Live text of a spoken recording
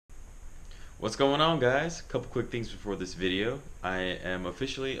What's going on, guys? A couple quick things before this video. I am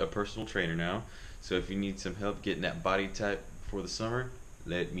officially a personal trainer now, so if you need some help getting that body type for the summer,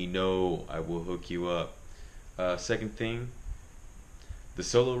 let me know. I will hook you up. Second thing, the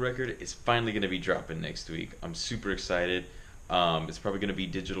solo record is finally going to be dropping next week. I'm super excited. It's probably going to be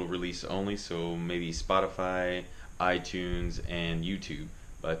digital release only, so maybe Spotify, iTunes, and YouTube.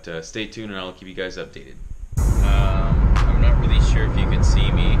 But stay tuned and I'll keep you guys updated. I'm not really sure if you can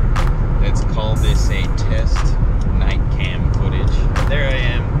see me. Let's call this a test night cam footage. There I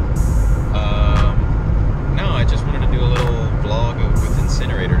am. No, I just wanted to do a little vlog with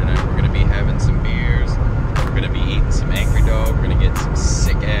Incinerator tonight. We're going to be having some beers. We're going to be eating some Angry Dog. We're going to get some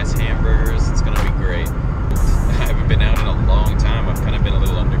sick-ass hamburgers. It's going to be great. I haven't been out in a long time. I've kind of been a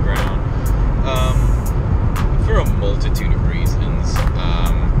little underground. For a multitude of reasons.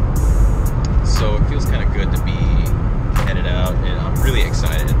 So it feels kind of good to be headed out, and I'm really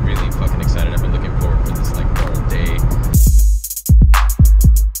excited, really fucking excited. I've been looking forward for this like all day.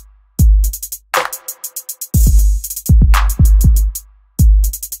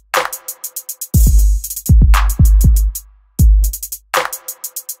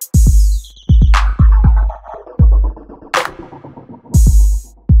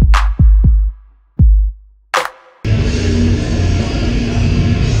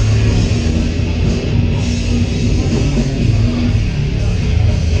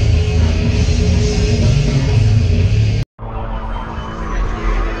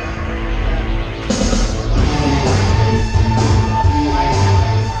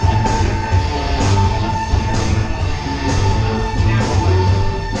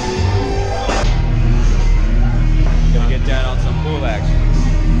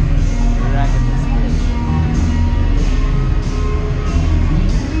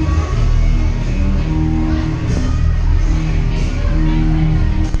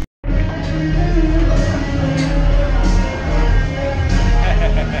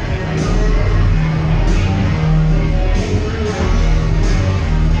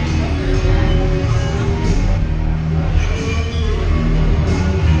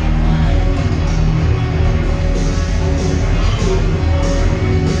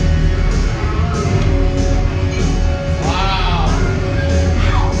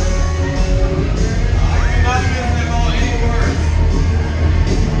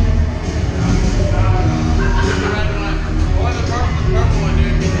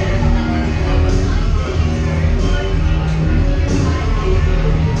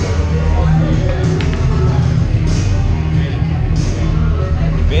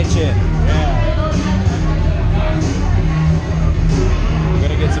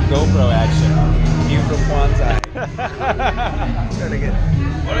 GoPro action. View from Juan's eye. Trying to get.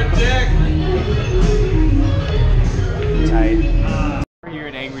 What a dick! Tight. We're here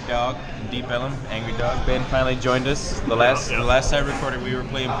at Angry Dog, Deep Ellum, Angry Dog. Ben finally joined us. The last time we recorded, we were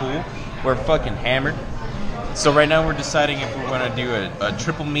playing pool. We're fucking hammered. So right now we're deciding if we're gonna do a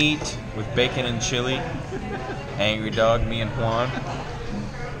triple meat with bacon and chili. Angry Dog, me and Juan.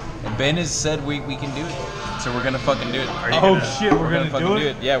 And Ben has said we can do it. So we're gonna fucking do it. Oh shit, we're gonna fucking do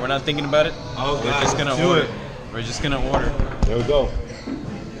it? Yeah, we're not thinking about it. Oh, we're just gonna order. We're just gonna order. There we go.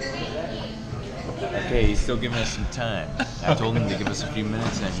 Okay, he's still giving us some time. I told him to give us a few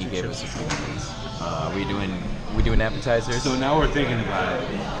minutes, and he gave us a few minutes. We doing appetizers? So now we're thinking about it.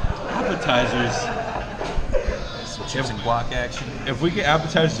 Appetizers. Some chips and guac action. If we get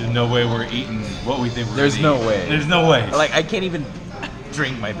appetizers, there's no way we're eating what we think we're There's eating. no way. There's no way. Like, I can't even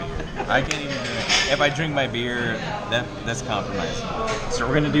drink my beer. I can't even drink. If I drink my beer, that's compromising. So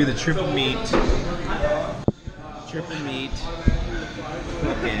we're gonna do the triple meat. Triple meat.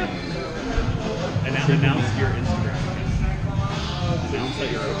 And announce your Instagram. Announce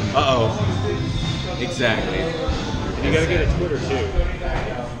that you're open. Uh-oh. Exactly. And you gotta get a Twitter too.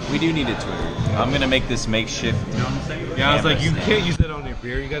 We do need a Twitter. I'm gonna make this makeshift. You know what I'm saying? Yeah, I was like, you can't use that on your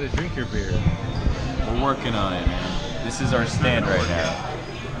beer. You gotta drink your beer. We're working on it, man. This is our stand right now.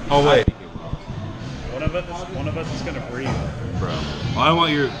 Oh wait. One of us is gonna breathe. Bro. Oh, I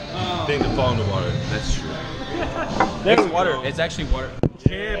want your thing to fall in the water. That's true. It's water. It's actually water.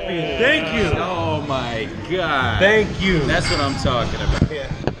 Champion. Thank you. Oh my god. Thank you. That's what I'm talking about. Yeah.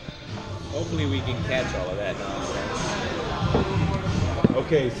 Hopefully we can catch all of that nonsense.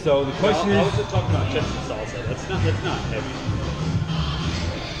 Okay, so the question I is. was just talking about chips and salsa. That's not heavy.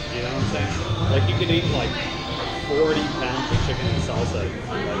 You know what I'm saying? Like you could eat like 40 pounds of chicken and salsa,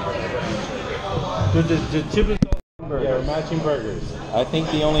 like whatever. The chip and salsa burgers. Yeah, we're matching burgers. I think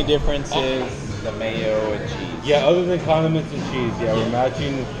the only difference is the mayo and cheese. Yeah, other than condiments and cheese, yeah, we're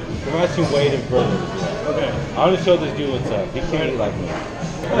matching weight of burgers. Yeah. Okay. I want to show this dude what's up. He can't eat like me.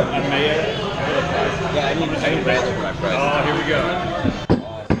 And mayo. need ranch for my fries. Oh, here we go.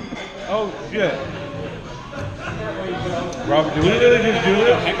 Oh shit. Robert, do we really just do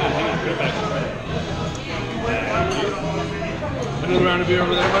this? Hang on. Put it back. Another round of beer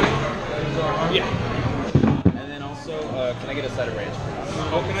over there, buddy? Yeah. And then also, can I get a side of ranch, please?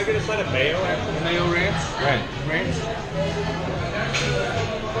 Oh, can I get a side of mayo, actually? Mayo ranch? Right. Ranch?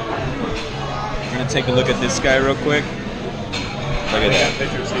 We're gonna take a look at this guy real quick. Look at that.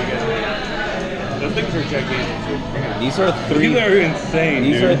 Pictures so you guys can. Those things are gigantic too. These are three. These are insane,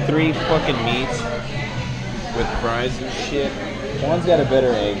 These dude. are three fucking meats with fries and shit. Juan's got a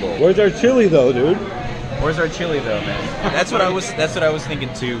better angle. Where's our chili though, dude? Where's our chili though, man? That's what I was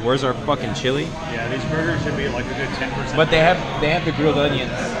thinking too. Where's our fucking chili? Yeah, these burgers should be like a good 10%. But they have the grilled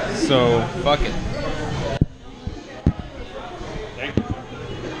onions, so fuck it. Thank you.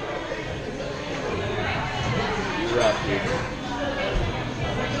 Rough, dude.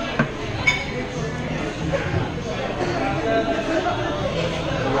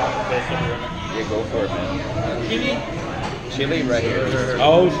 Yeah, go for it, man. Chili right here.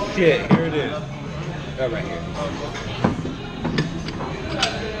 Oh shit, here it is. Oh, right here.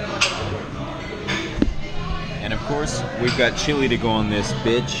 And of course, we've got chili to go on this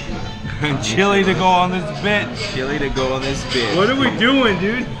bitch. Chili to go on this bitch. Chili to go on this bitch. What are we doing,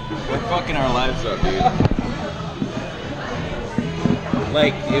 dude? We're fucking our lives up, dude.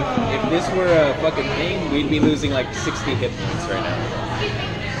 Like, if this were a fucking thing, we'd be losing like 60 hit points right now.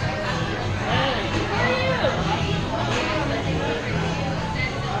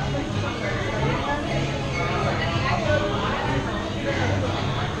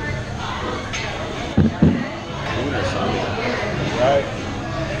 Right.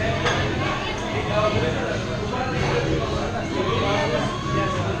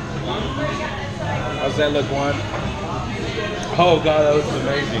 How's that look, Juan? Oh god, that looks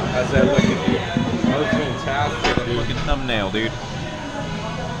amazing. How's that looking, dude? That looks fantastic, dude. Fucking thumbnail, dude.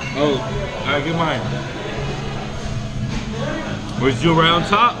 Oh, alright, get mine. Where's you right on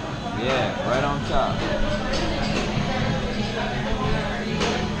top? Yeah, right on top.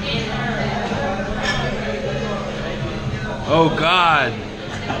 Oh god.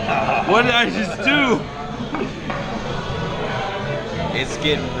 What did I just do? It's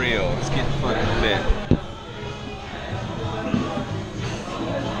getting real. It's getting fucking lit.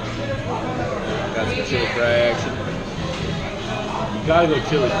 Got some chili fry action. You gotta go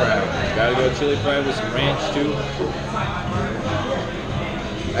chili fry. Gotta go chili fry with some ranch too.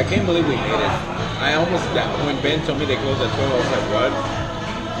 I can't believe we made it. I almost got, when Ben told me they closed at 12, I was like, what?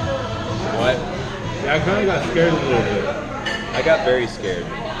 What? Yeah, I kinda got scared a little bit. I got very scared.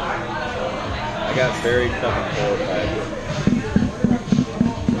 I got very fucking horrified.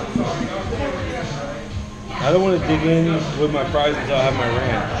 I don't want to dig in with my fries until I have my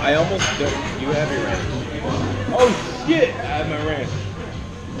ranch. I almost don't. You have your ranch. Oh shit! I have my ranch.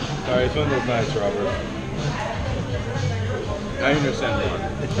 Sorry, it's one of those nights, Robert. I understand that.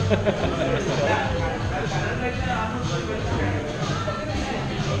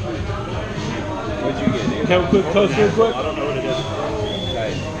 What'd you get, dude? Can we quick toast real quick? I don't know what it is.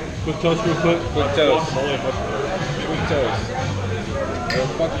 Nice. Quick toast real quick. Quick toast. Guacamole and mushroom. Quick toast. They're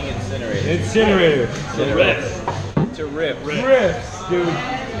fucking incinerated. Incinerator. The riff. To rip. Riffs, dude.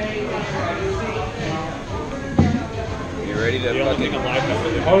 You ready to The only thing fucking... alive now.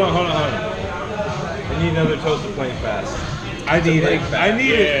 Hold on. I need another toast of plain fast. I need it. I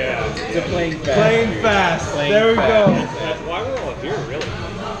need it. Yeah. It's a plain fast. Plain fast. Plain There we fast. go. That's why we're all here, really.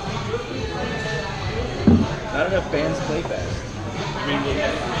 Not enough fans play fast. I mean,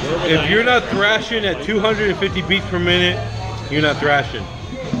 we're If you're not thrashing at 250 beats per minute, you're not thrashing.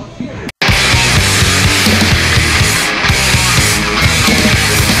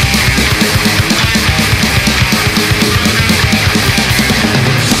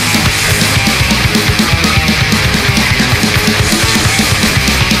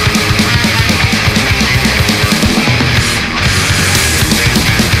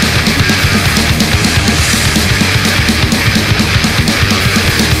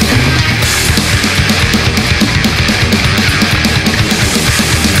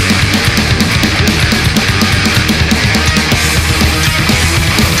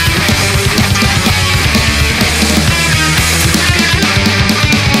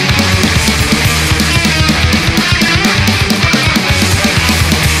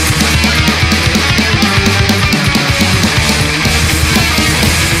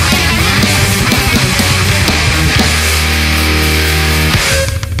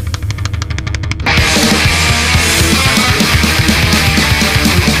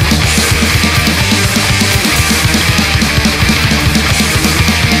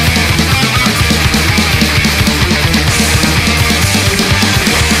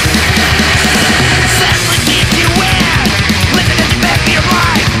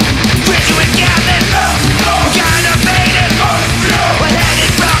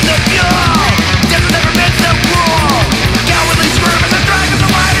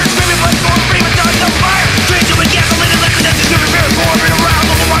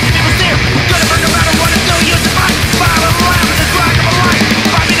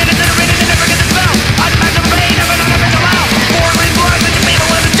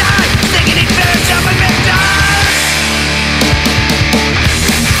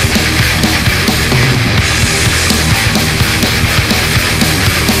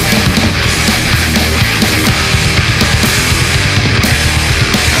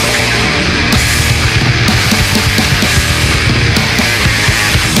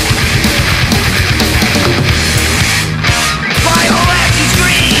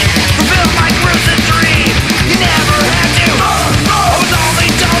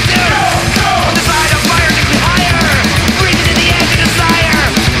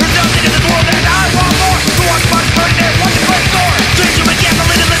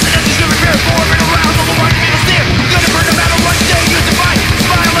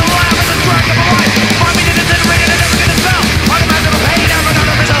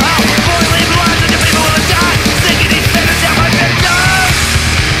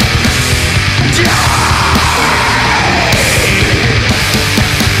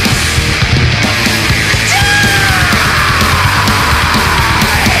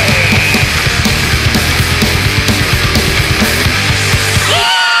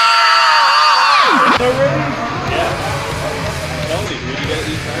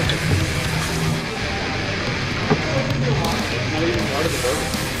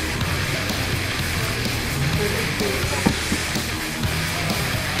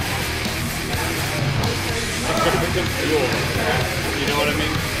 some fuel. You know what I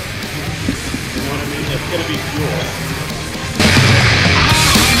mean? You know what I mean? It's gonna be fuel.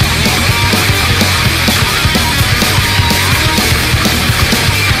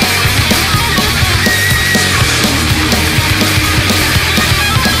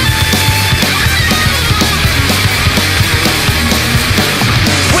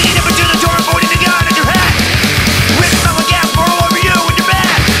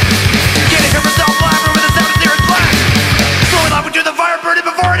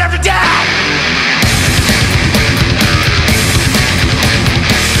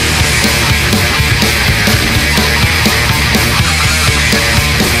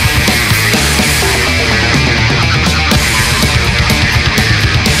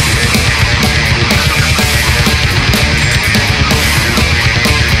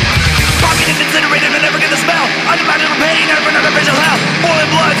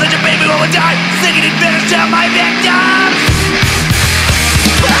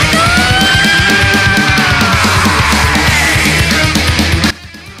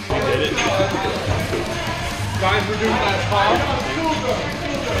 Guys, we're doing that pop.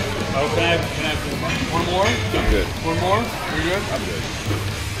 Oh, can I have One more? I'm good. One more? You're good? I'm good.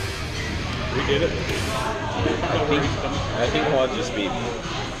 We did it. I think Juan just beat me.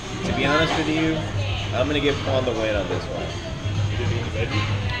 To be honest with you, I'm gonna give Juan the win on this one. You didn't eat veggies?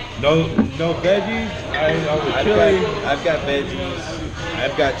 No veggies. I've got veggies.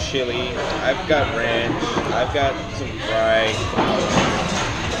 I've got chili. I've got ranch. I've got some fry.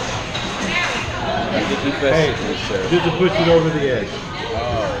 I think he bested this, sir. Just to push it over the edge.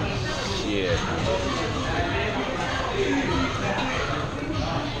 Oh, shit.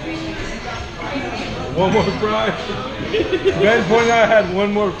 One more fry. Ben pointed out I had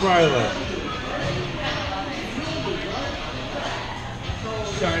one more fry left.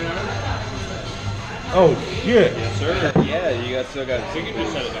 Oh shit! Yes, sir. Yeah, you still got. We can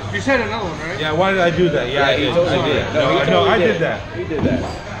just set it down. You said another one, right? Yeah, why did I do that? Yeah, I he did. totally I did. did. No, he No, totally I did. did that. He did that.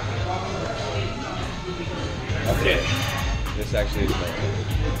 Okay. This actually is my.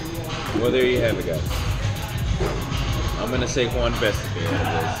 Well, there you have it, guys. I'm gonna say Juan bested me out of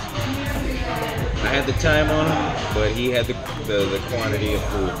this. I had the time on him, but he had the quantity of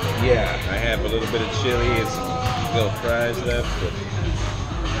food. Yeah. I have a little bit of chili and some little fries left, but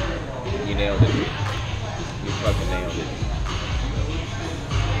you nailed it. You fucking nailed it.